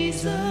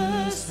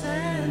Jesus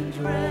and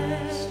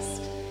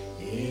rest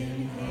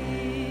in Him.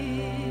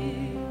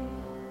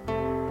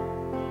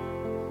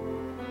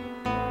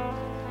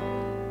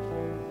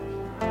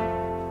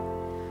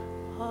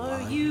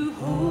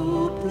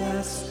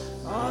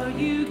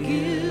 you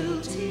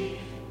guilty,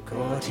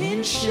 caught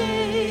in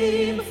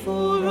shame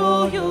for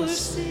all your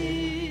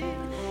sin.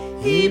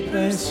 He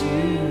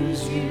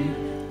pursues you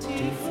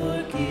to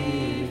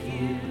forgive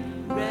you.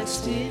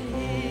 Rest in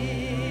Him.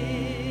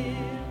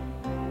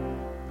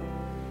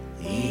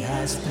 He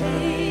has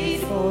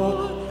paid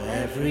for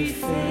every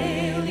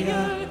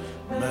failure.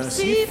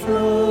 Mercy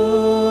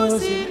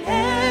flows in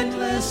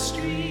endless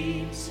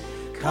streams.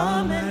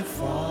 Come and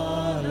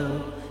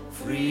follow.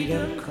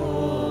 Freedom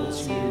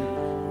calls you.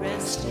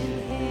 Rest in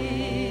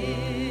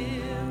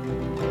Him.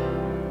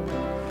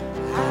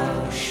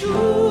 How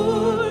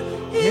sure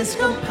His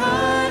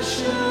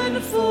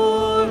compassion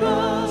for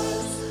us.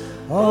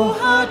 Oh,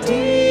 how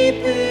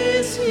deep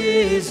is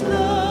His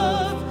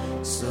love.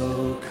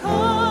 So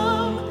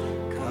come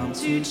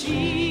to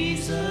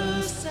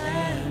Jesus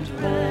and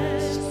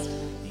rest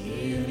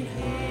in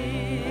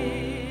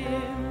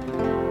Him.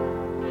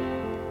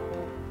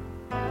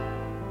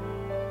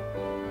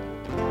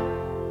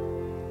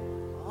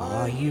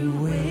 Are you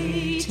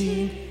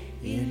waiting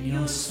in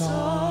your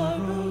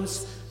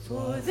sorrows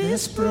for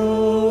this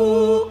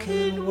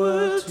broken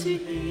world to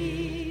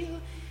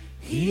heal?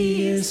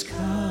 He is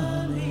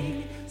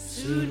coming,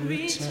 soon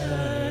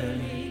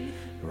returning.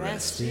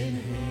 Rest in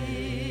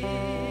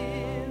Him.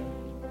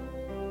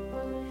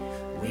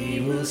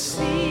 We will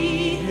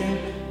see Him,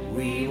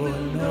 we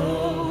will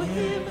know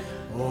Him.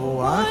 Oh,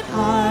 what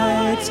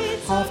heights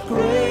of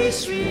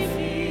grace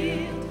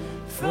revealed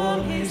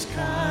from His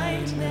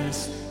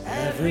kindness,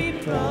 every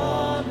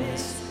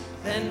promise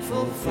then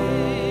fulfilled.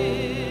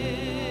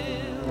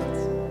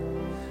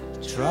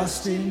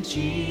 Trust in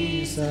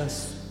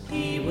Jesus,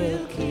 He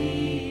will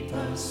keep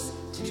us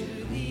to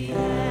the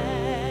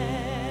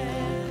end.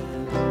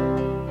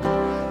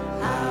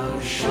 How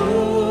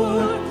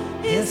sure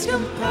His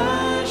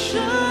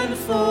compassion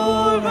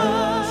for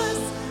us.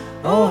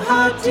 Oh,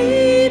 how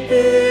deep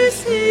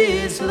is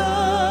His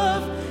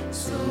love.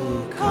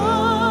 So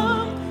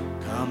come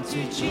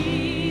to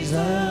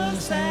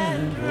Jesus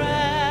and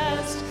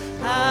rest.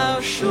 How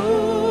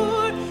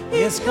sure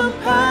His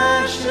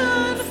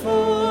compassion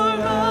for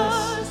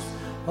us.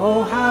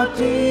 Oh, how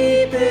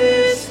deep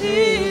is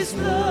His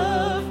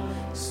love.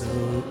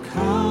 So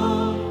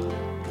come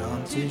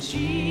to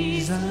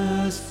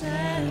Jesus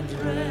and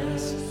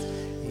rest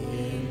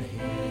in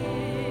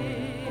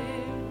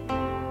Him.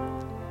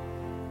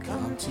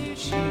 Come to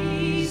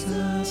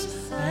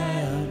Jesus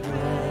and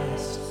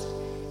rest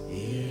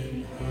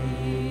in Him.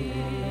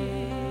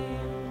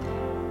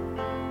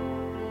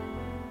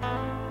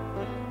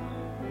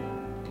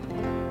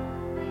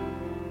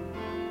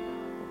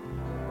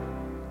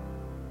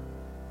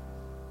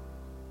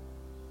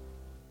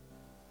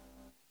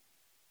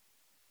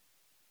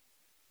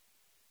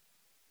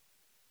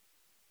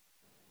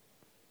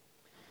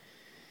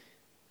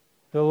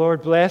 The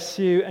Lord bless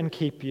you and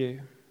keep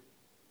you.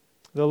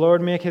 The Lord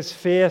make His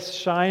face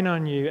shine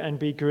on you and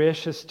be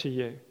gracious to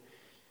you.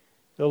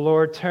 The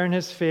Lord turn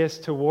His face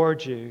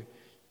toward you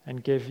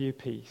and give you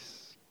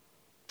peace.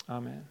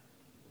 Amen.